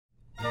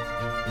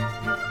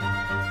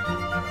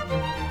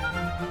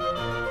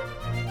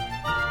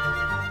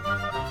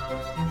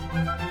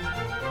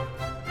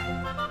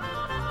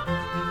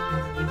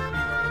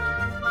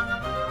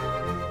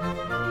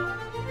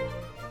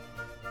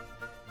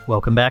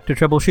Welcome back to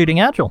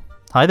Troubleshooting Agile.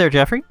 Hi there,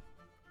 Jeffrey.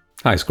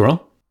 Hi,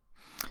 Squirrel.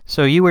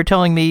 So you were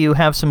telling me you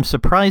have some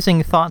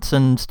surprising thoughts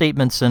and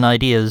statements and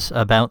ideas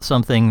about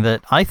something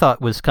that I thought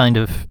was kind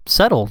of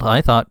settled.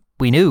 I thought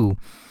we knew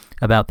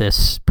about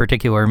this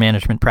particular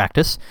management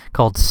practice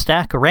called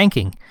stack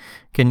ranking.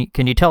 Can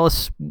you tell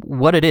us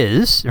what it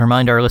is,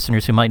 remind our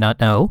listeners who might not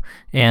know,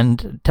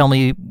 and tell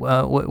me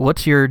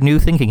what's your new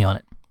thinking on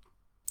it?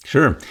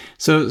 Sure.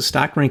 So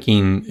stack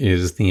ranking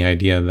is the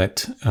idea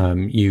that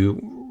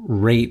you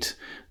rate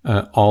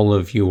all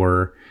of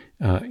your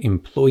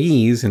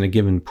employees in a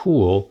given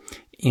pool,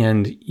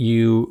 and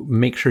you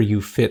make sure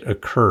you fit a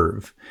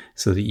curve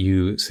so that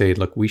you say,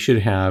 look, we should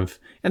have,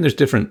 and there's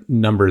different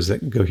numbers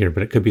that go here,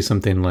 but it could be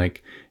something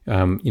like,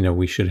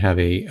 we should have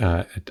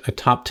a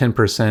top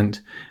 10%,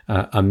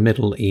 a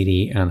middle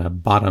 80, and a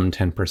bottom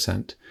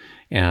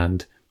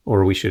 10%.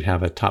 Or we should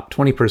have a top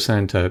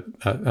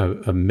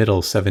 20%, a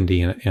middle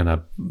 70, and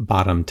a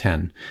bottom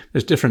 10.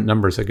 There's different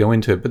numbers that go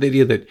into it, but the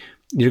idea that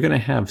you're going to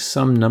have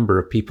some number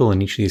of people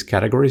in each of these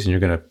categories, and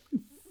you're going to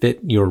fit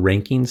your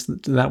rankings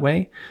that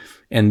way.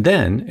 And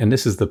then, and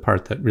this is the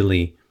part that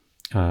really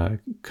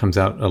comes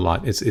out a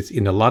lot, it's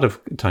in a lot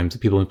of times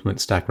that people implement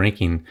stack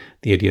ranking,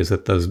 the idea is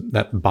that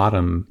that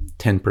bottom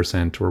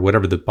 10% or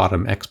whatever the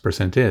bottom X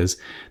percent is,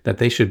 that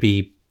they should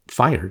be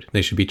fired,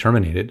 they should be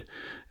terminated.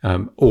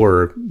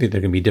 Or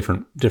there can be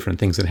different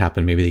things that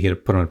happen. Maybe they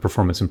get put on a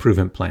performance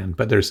improvement plan,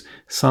 but there's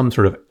some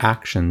sort of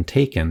action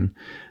taken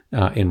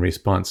in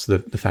response to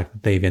the fact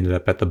that they've ended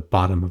up at the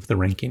bottom of the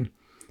ranking.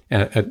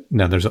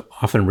 Now, there's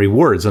often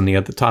rewards on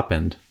the top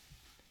end.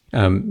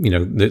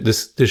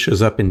 This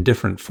shows up in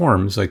different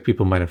forms. Like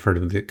people might have heard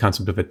of the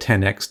concept of a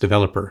 10x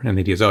developer, and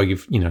the idea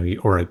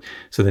is,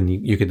 so then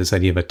you get this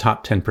idea of a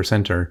top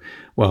 10%er.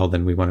 Well,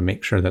 then we want to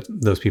make sure that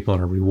those people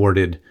are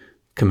rewarded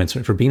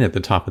commensurate for being at the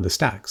top of the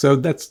stack. So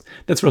that's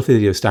roughly the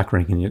idea of stack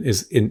ranking,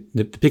 is in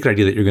the particular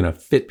idea that you're going to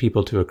fit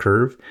people to a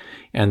curve,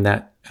 and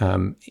that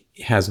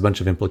has a bunch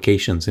of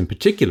implications. In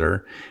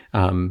particular,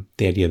 the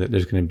idea that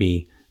there's going to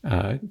be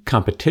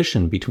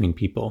competition between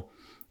people,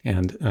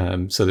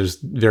 and so there's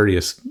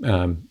various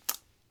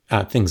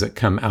things that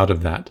come out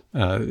of that,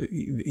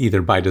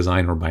 either by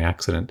design or by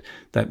accident.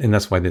 And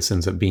that's why this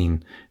ends up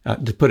being,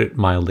 to put it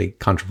mildly,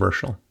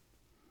 controversial.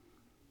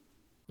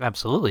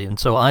 Absolutely. And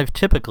so I've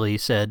typically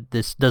said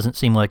this doesn't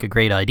seem like a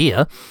great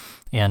idea,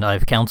 and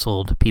I've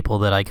counseled people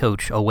that I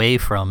coach away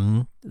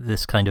from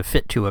this kind of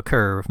fit to a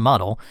curve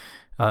model.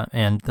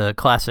 And the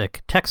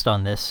classic text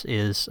on this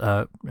is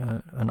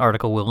an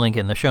article we'll link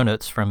in the show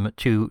notes from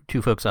two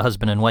folks, a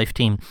husband and wife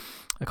team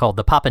called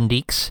the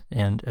Poppendieks,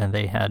 and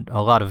they had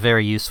a lot of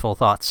very useful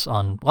thoughts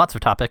on lots of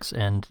topics,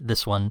 and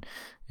this one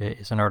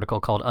is an article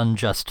called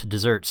Unjust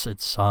Deserts.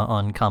 It's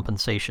on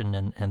compensation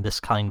and this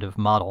kind of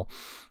model.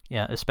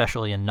 Yeah,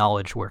 especially in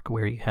knowledge work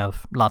where you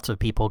have lots of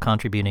people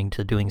contributing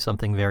to doing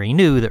something very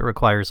new that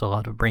requires a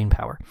lot of brain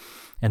power.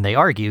 And they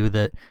argue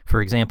that,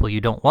 for example,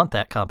 you don't want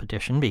that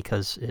competition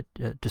because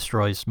it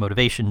destroys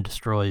motivation,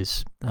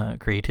 destroys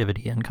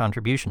creativity and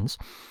contributions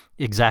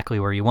exactly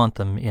where you want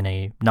them in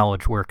a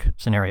knowledge work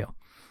scenario.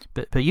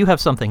 But you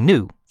have something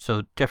new.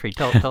 So, Jeffrey,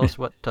 tell us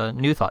what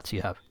new thoughts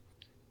you have.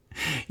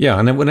 Yeah,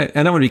 and I want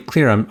to be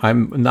clear.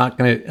 I'm not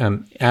going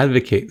to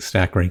advocate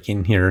stack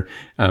ranking here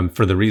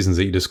for the reasons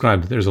that you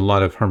described. There's a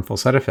lot of harmful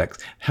side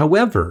effects.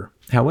 However,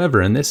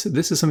 and this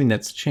is something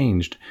that's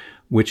changed,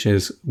 which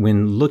is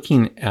when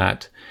looking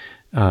at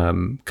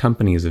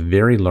companies of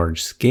very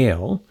large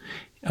scale,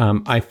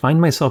 I find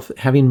myself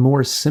having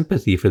more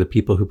sympathy for the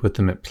people who put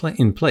them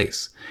in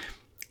place.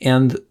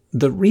 And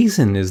the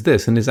reason is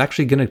this, and is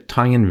actually going to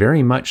tie in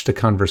very much to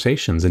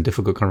conversations and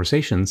difficult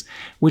conversations,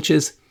 which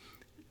is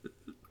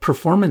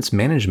performance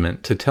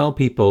management, to tell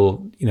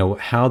people,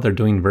 how they're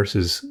doing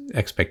versus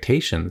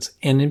expectations,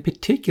 and in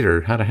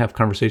particular, how to have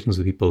conversations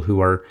with people who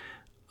are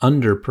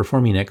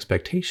underperforming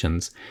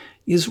expectations,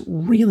 is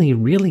really,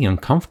 really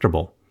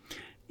uncomfortable.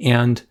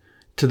 And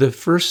to the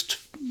first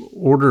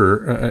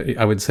order,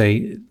 I would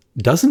say,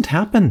 doesn't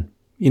happen.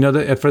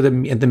 For the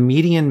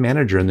median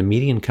manager in the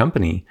median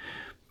company,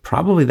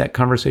 probably that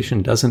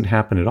conversation doesn't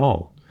happen at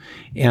all.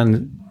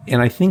 And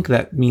I think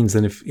that means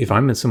that if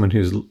I'm someone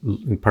who's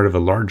part of a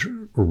large,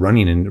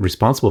 running and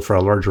responsible for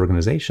a large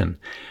organization,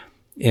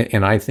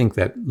 and I think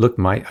that, look,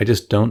 I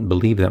just don't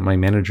believe that my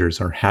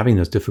managers are having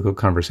those difficult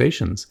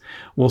conversations,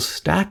 well,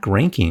 stack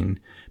ranking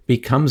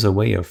becomes a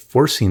way of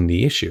forcing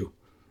the issue.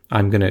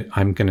 I'm gonna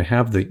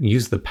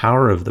use the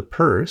power of the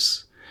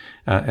purse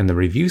and the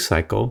review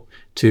cycle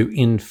to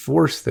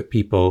enforce that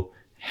people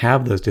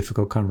have those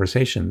difficult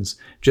conversations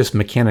just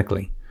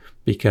mechanically,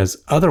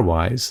 because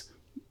otherwise,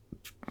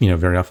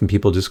 very often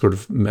people just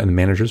and the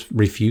managers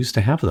refuse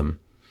to have them.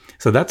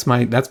 So that's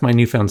my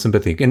newfound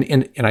sympathy.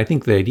 And I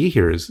think the idea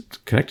here is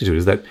connected to it,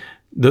 is that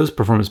those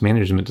performance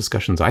management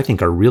discussions, I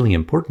think, are really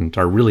important,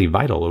 are really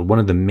vital, one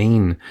of the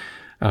main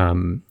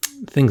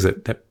things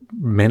that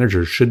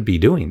managers should be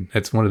doing.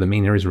 That's one of the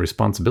main areas of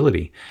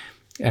responsibility.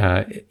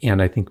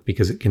 And I think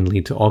because it can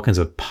lead to all kinds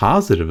of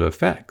positive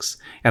effects.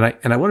 And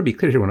I want to be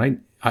clear here,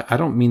 when I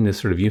don't mean this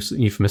sort of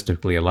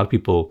euphemistically. A lot of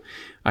people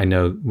I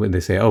know, when they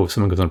say, oh, if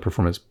someone goes on a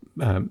performance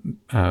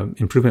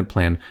improvement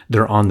plan,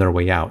 they're on their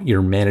way out.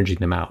 You're managing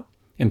them out.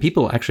 And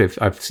people actually,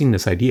 I've seen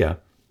this idea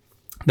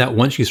that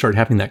once you start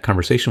having that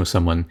conversation with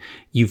someone,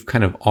 you've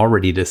kind of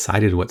already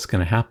decided what's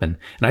going to happen.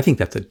 And I think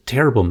that's a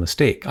terrible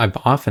mistake. I've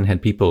often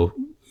had people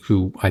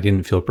who I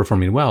didn't feel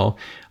performing well.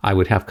 I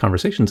would have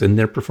conversations and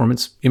their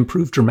performance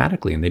improved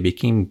dramatically and they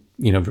became,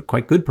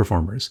 quite good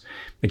performers.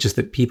 It's just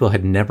that people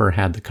had never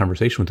had the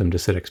conversation with them to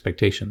set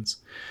expectations.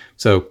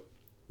 So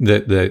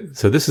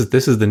so this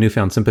is the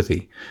newfound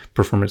sympathy.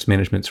 Performance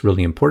management is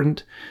really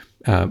important.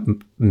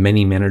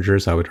 Many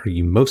managers, I would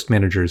argue most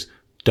managers,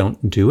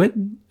 don't do it,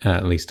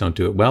 at least don't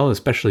do it well,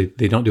 especially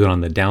they don't do it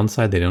on the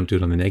downside, they don't do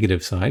it on the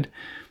negative side.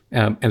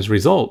 As a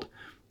result,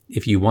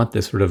 if you want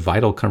this sort of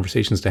vital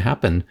conversations to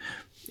happen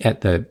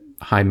at the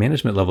high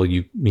management level,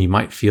 you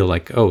might feel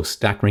like, oh,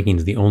 stack ranking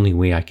is the only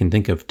way I can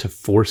think of to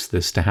force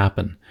this to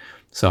happen.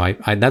 So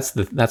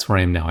that's where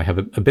I am now. I have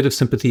a bit of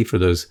sympathy for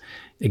those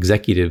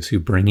executives who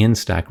bring in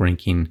stack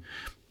ranking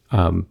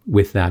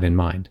with that in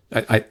mind.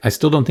 I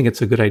still don't think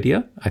it's a good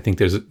idea. I think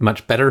there's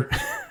much better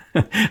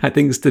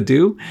things to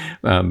do,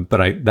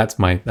 but that's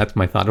my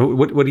thought.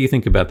 What do you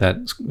think about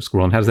that,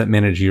 Squirrel? And how does that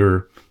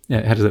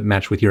how does that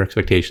match with your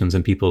expectations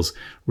and people's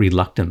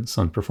reluctance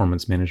on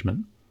performance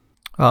management?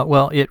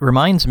 Well, it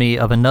reminds me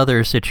of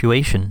another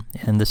situation,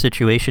 and the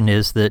situation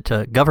is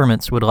that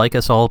governments would like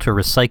us all to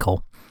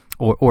recycle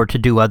or to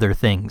do other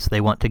things.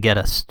 They want to get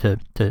us to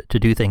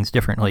do things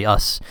differently,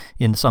 us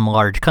in some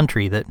large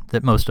country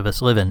that most of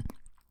us live in.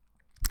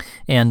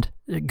 And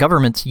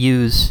governments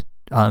use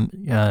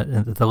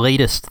the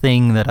latest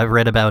thing that I've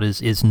read about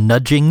is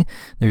nudging.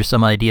 There's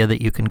some idea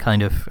that you can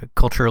kind of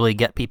culturally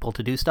get people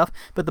to do stuff,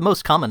 but the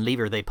most common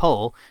lever they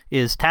pull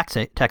is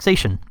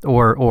taxation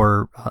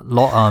or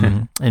law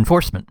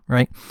enforcement,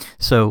 right?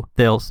 So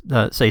they'll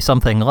say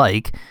something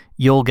like,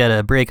 you'll get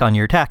a break on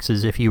your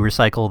taxes if you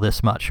recycle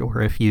this much,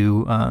 or if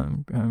you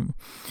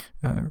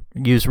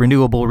use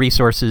renewable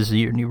resources,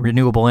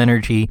 renewable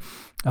energy,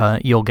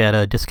 you'll get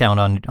a discount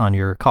on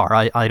your car.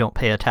 I don't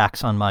pay a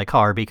tax on my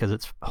car because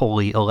it's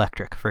wholly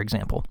electric, for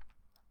example,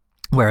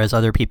 whereas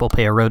other people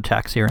pay a road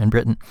tax here in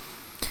Britain.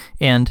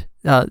 And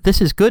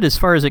this is good as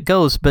far as it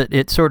goes, but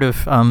it sort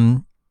of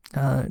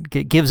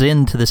gives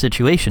in to the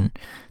situation.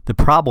 The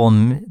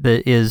problem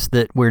is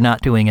that we're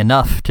not doing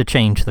enough to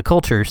change the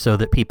culture so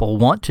that people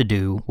want to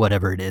do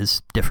whatever it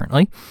is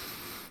differently.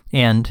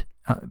 And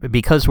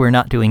because we're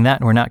not doing that,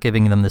 and we're not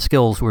giving them the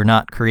skills, we're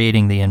not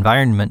creating the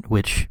environment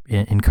which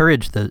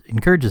encourages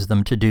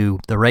them to do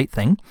the right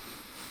thing,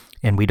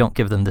 and we don't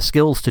give them the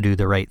skills to do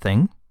the right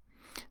thing.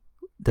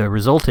 The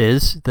result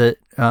is that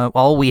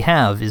all we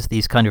have is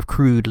these kind of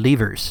crude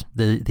levers,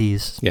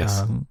 these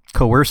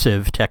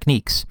coercive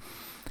techniques.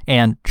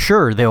 And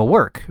sure, they'll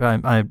work.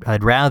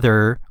 I'd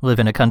rather live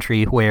in a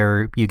country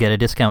where you get a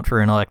discount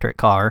for an electric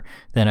car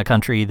than a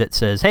country that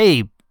says,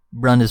 hey,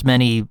 run as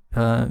many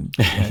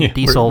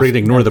diesel... We're going to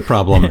ignore the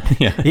problem.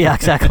 Yeah,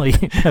 exactly.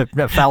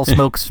 Foul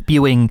smoke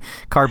spewing,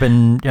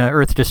 carbon,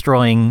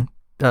 earth-destroying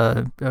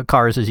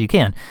cars as you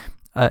can.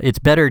 It's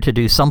better to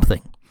do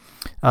something.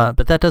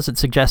 But that doesn't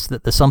suggest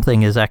that the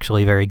something is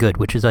actually very good,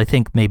 which is, I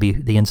think, maybe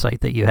the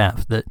insight that you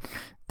have,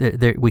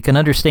 that we can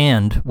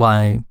understand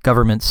why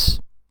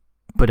governments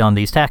put on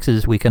these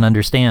taxes. We can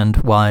understand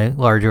why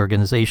large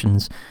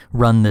organizations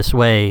run this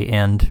way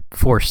and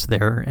force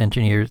their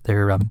engineers,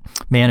 their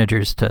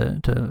managers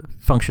to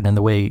function in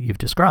the way you've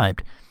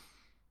described.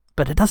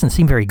 But it doesn't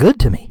seem very good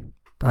to me.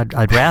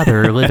 I'd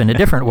rather live in a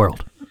different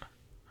world.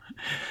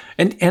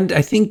 And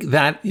I think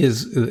that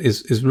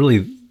is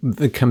really,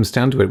 it comes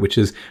down to it, which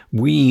is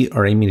we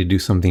are aiming to do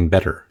something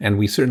better. And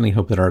we certainly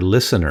hope that our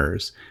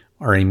listeners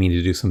are aiming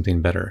to do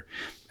something better.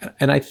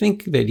 And I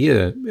think the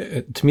idea,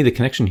 to me, the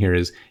connection here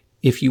is,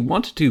 if you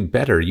want to do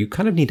better, you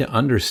kind of need to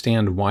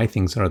understand why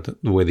things are the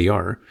way they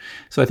are.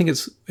 So I think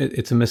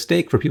it's a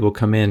mistake for people to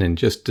come in and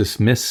just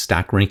dismiss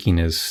stack ranking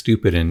as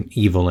stupid and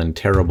evil and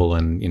terrible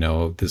and,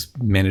 this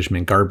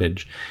management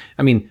garbage.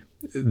 I mean,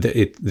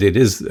 it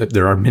is,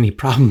 there are many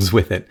problems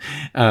with it.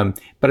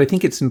 But I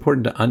think it's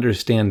important to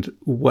understand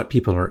what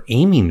people are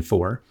aiming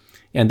for.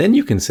 And then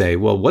you can say,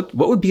 well, what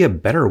would be a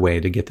better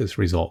way to get this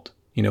result?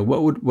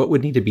 What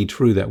would need to be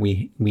true that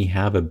we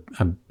have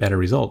a better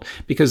result?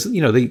 Because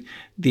the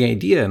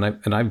idea,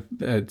 and I've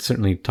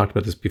certainly talked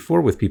about this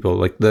before with people,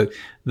 like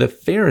the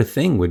fair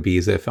thing would be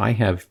is if I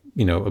have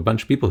a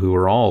bunch of people who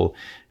are all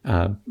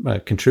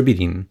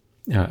contributing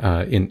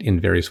in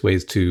various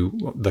ways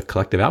to the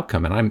collective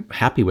outcome, and I'm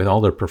happy with all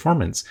their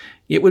performance,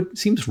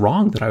 seems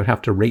wrong that I would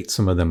have to rate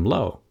some of them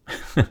low.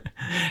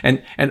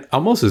 and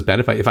almost as bad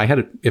if I had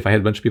a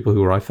bunch of people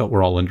who I felt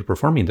were all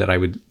underperforming, that I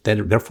would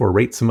therefore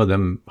rate some of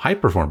them high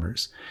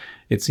performers.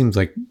 It seems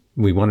like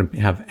we want to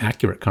have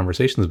accurate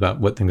conversations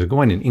about what things are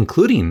going, and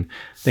including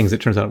things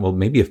that turns out, well,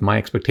 maybe if my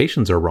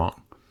expectations are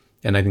wrong.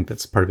 And I think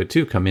that's part of it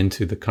too, come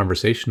into the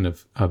conversation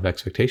of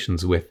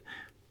expectations with,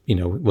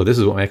 well, this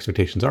is what my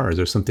expectations are. Is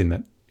there something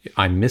that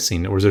I'm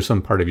missing, or is there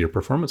some part of your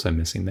performance I'm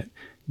missing, that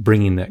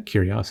bringing that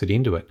curiosity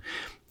into it?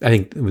 I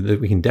think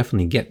that we can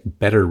definitely get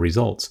better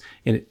results.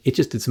 And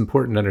it's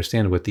important to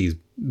understand what these,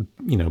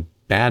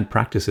 bad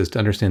practices, to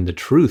understand the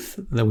truth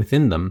that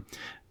within them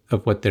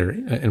of what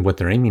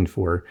they're aiming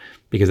for,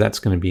 because that's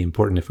going to be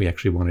important if we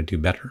actually want to do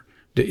better.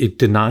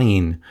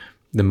 Denying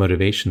the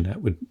motivation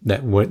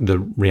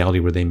the reality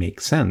where they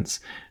make sense,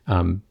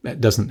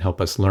 that doesn't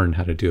help us learn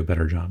how to do a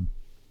better job.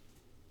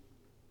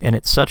 And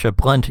it's such a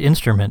blunt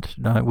instrument.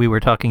 We were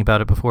talking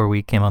about it before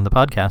we came on the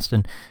podcast,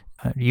 and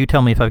you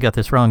tell me if I've got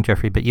this wrong,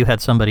 Jeffrey, but you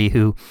had somebody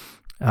who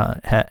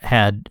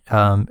had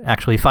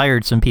actually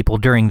fired some people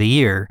during the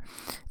year,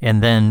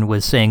 and then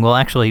was saying, well,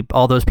 actually,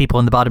 all those people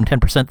in the bottom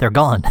 10%, they're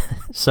gone.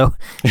 So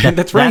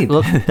that's right.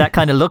 That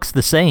kind of looks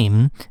the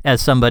same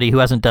as somebody who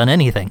hasn't done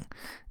anything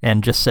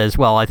and just says,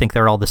 well, I think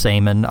they're all the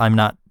same, and I'm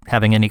not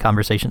having any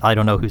conversation. I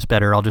don't know who's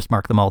better. I'll just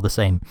mark them all the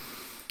same.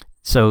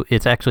 So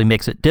it actually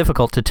makes it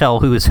difficult to tell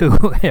who is who.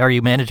 Are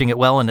you managing it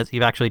well and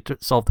you've actually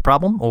solved the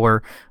problem,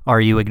 or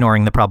are you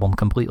ignoring the problem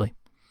completely?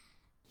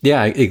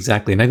 Yeah,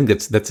 exactly. And I think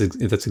that's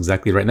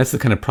exactly right. And that's the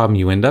kind of problem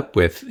you end up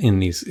with in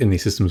these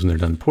systems when they're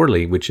done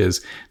poorly, which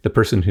is the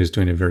person who's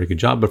doing a very good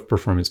job of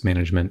performance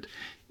management,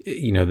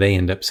 they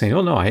end up saying,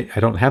 oh, no, I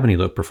don't have any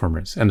low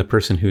performers. And the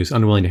person who's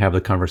unwilling to have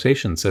the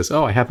conversation says,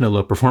 oh, I have no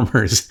low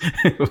performers.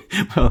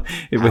 Well,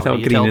 without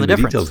getting into the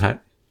details.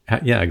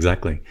 Yeah,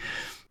 exactly.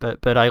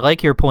 But I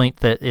like your point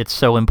that it's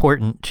so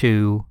important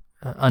to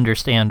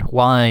understand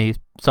why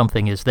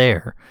something is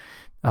there,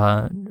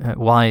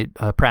 why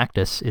a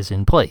practice is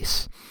in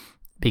place,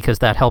 because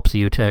that helps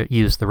you to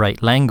use the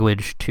right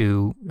language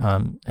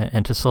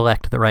and to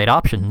select the right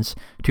options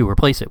to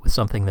replace it with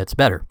something that's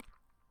better.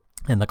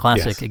 And the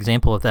classic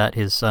example of that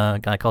is a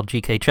guy called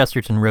G.K.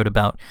 Chesterton wrote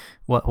about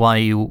why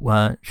you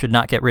should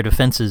not get rid of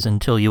fences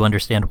until you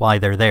understand why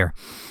they're there.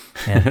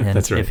 And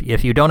That's right.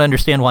 If you don't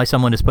understand why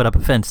someone has put up a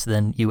fence,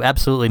 then you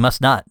absolutely must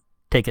not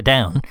take it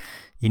down.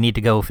 You need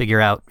to go figure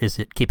out, is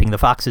it keeping the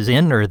foxes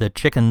in, or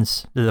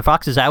the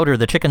foxes out, or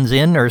the chickens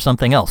in, or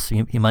something else?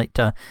 You might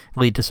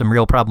lead to some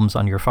real problems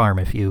on your farm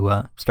if you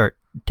start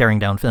tearing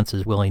down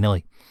fences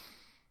willy-nilly.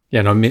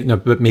 Yeah, no,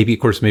 but maybe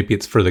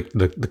it's for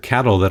the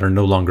cattle that are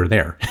no longer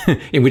there.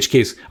 In which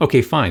case,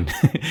 okay, fine.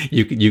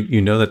 you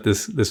know that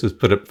this was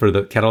put up for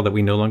the cattle that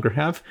we no longer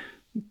have.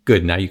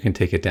 Good, now you can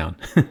take it down.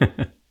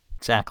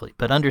 Exactly,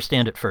 but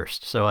understand it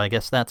first. So I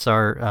guess that's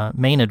our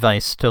main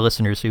advice to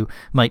listeners who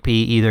might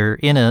be either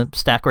in a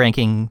stack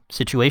ranking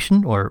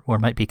situation or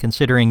might be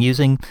considering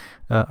using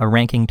a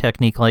ranking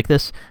technique like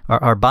this.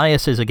 Our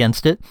bias is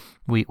against it.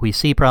 We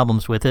see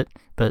problems with it,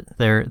 but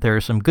there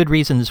are some good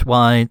reasons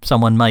why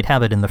someone might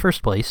have it in the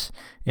first place.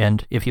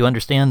 And if you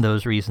understand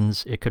those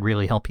reasons, it could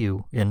really help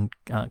you in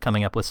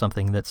coming up with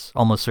something that's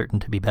almost certain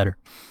to be better.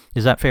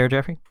 Is that fair,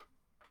 Jeffrey?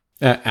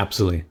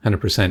 Absolutely,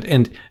 100%.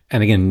 And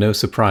again, no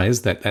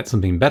surprise that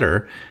something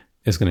better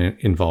is going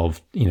to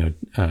involve,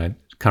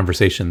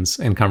 conversations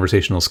and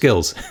conversational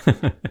skills,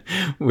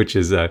 which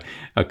is a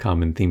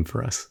common theme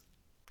for us.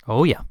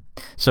 Oh, yeah.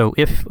 So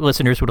if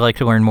listeners would like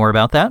to learn more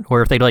about that,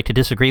 or if they'd like to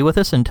disagree with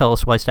us and tell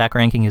us why stack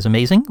ranking is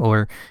amazing,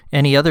 or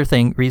any other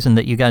reason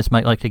that you guys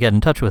might like to get in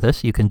touch with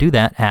us, you can do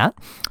that at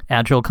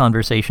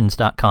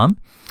agileconversations.com.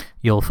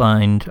 You'll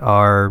find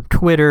our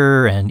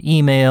Twitter and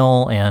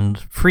email and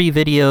free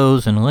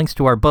videos and links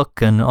to our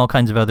book and all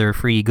kinds of other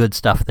free good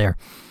stuff there.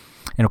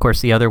 And of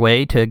course, the other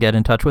way to get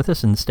in touch with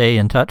us and stay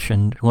in touch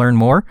and learn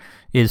more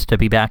is to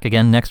be back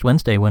again next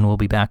Wednesday, when we'll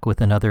be back with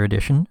another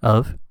edition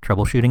of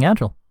Troubleshooting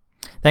Agile.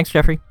 Thanks,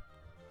 Jeffrey.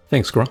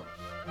 Thanks, Squirrel.